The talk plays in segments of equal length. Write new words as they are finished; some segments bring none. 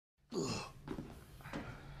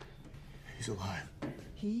He's alive.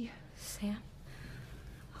 He? Sam?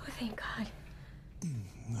 Oh, thank God.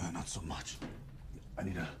 Not so much. I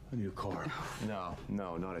need a car. No,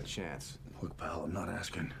 not a chance. Look, pal, I'm not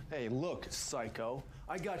asking. Hey, look, psycho.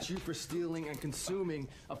 I got you for stealing and consuming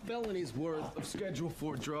a felony's worth of Schedule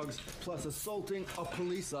 4 drugs plus assaulting a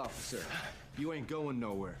police officer. You ain't going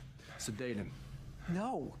nowhere. Sedate him.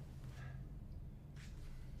 No.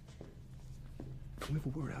 Can we have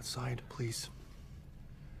a word outside, please?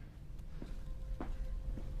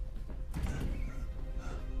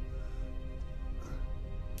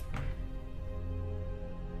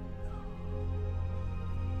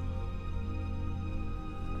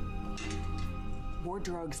 More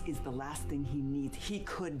drugs is the last thing he needs. He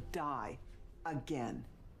could die again.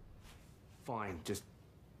 Fine, just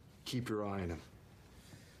keep your eye on him.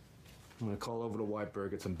 I'm gonna call over to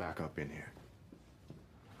Whiteberg, get some backup in here.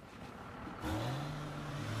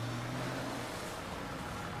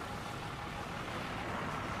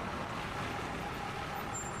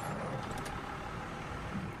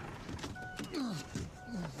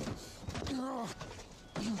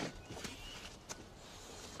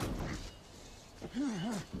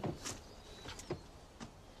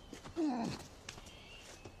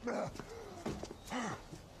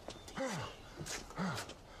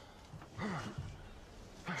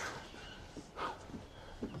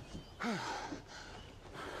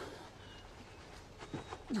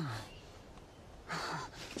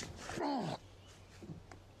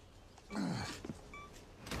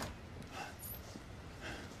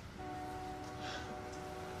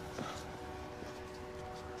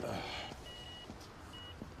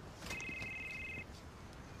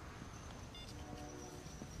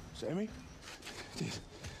 Sammy?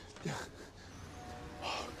 Yeah.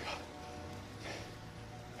 Oh, God.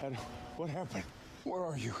 Adam, what happened? Where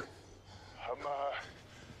are you? I'm,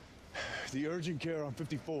 the urgent care on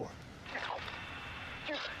 54.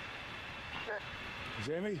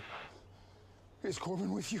 Sammy? Is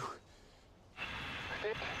Corbin with you?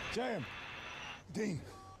 Sam! Dean.